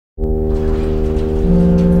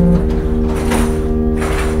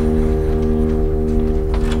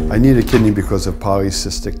I need a kidney because of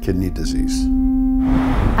polycystic kidney disease.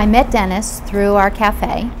 I met Dennis through our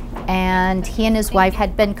cafe, and he and his wife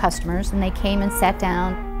had been customers, and they came and sat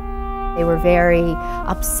down. They were very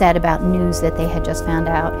upset about news that they had just found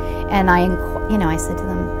out, and I said to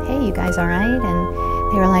them, "Hey, you guys all right?"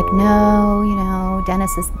 And they were like, "No,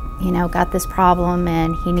 Dennis has, got this problem,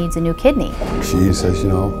 and he needs a new kidney." She says,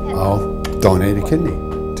 "I'll donate a kidney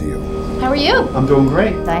to you." How are you? I'm doing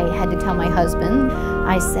great. I had to tell my husband.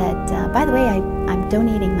 I said, "By the way, I'm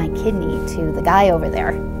donating my kidney to the guy over there."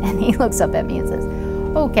 And he looks up at me and says,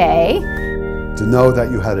 "Okay." To know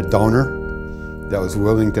that you had a donor that was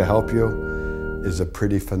willing to help you is a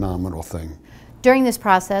pretty phenomenal thing. During this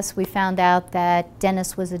process, we found out that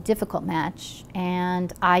Dennis was a difficult match,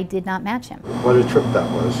 and I did not match him. What a trip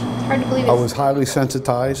that was. It's hard to believe. I was highly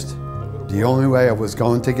sensitized. The only way I was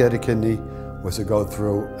going to get a kidney was to go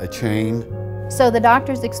through a chain. So the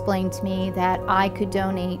doctors explained to me that I could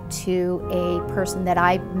donate to a person that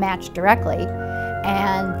I matched directly,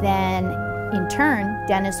 and then in turn,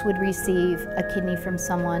 Dennis would receive a kidney from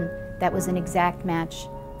someone that was an exact match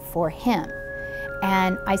for him.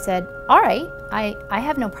 And I said, all right, I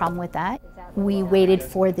have no problem with that. We waited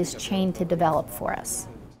for this chain to develop for us.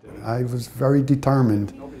 I was very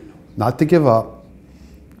determined not to give up,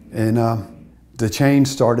 and the chain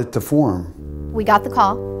started to form. We got the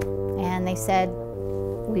call, and they said,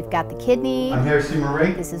 we've got the kidney. I'm here to see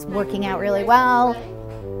Marie. This is working out really well.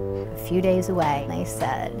 A few days away, they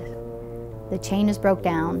said, the chain is broke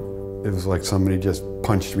down. It was like somebody just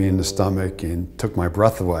punched me in the stomach and took my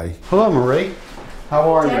breath away. Hello, Marie. How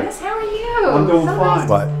are you? Dennis, how are you? I'm doing so fine.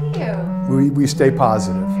 Nice to meet you. We stay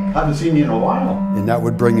positive. Haven't seen you in a while. And that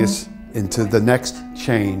would bring us into the next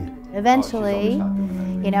chain. Eventually,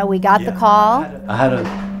 we got the call. I had to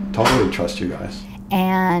totally trust you guys.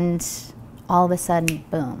 And all of a sudden,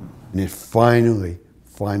 boom. And it finally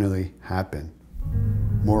happened.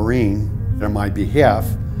 Maureen, on my behalf,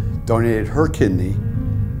 donated her kidney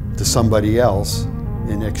to somebody else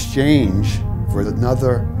in exchange for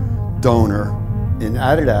another donor. And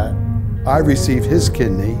out of that, I received his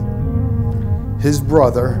kidney. His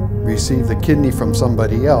brother received a kidney from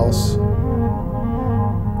somebody else.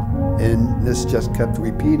 And this just kept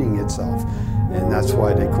repeating itself. And that's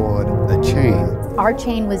why they call it a chain. Our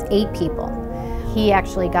chain was 8 people. He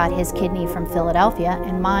actually got his kidney from Philadelphia,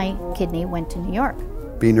 and my kidney went to New York.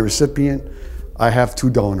 Being a recipient, I have 2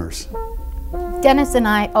 donors. Dennis and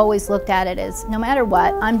I always looked at it as, no matter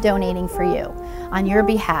what, I'm donating for you, on your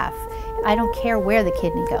behalf. I don't care where the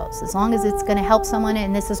kidney goes. As long as it's going to help someone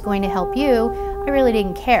and this is going to help you, I really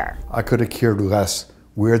didn't care. I could have cared less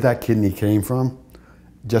where that kidney came from,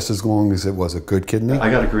 just as long as it was a good kidney.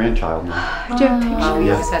 I got a grandchild now. Do you have pictures? Oh,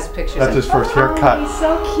 he always has pictures. That's his first haircut. He's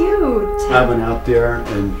so cute. I went out there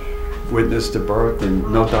and witnessed the birth and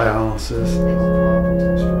no dialysis.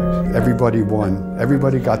 Everybody won.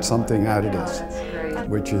 Everybody got something out of this,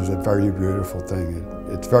 which is a very beautiful thing.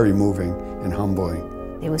 It's very moving and humbling.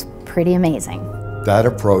 It was pretty amazing. That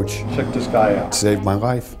approach, check this guy out, saved my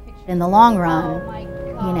life. In the long run,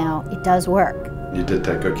 it does work. You did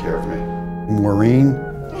take good care of me. Maureen,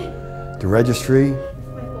 the registry,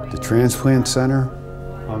 the transplant center,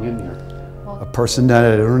 hung in there. A person that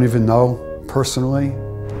I don't even know personally,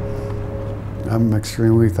 I'm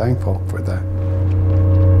extremely thankful for that.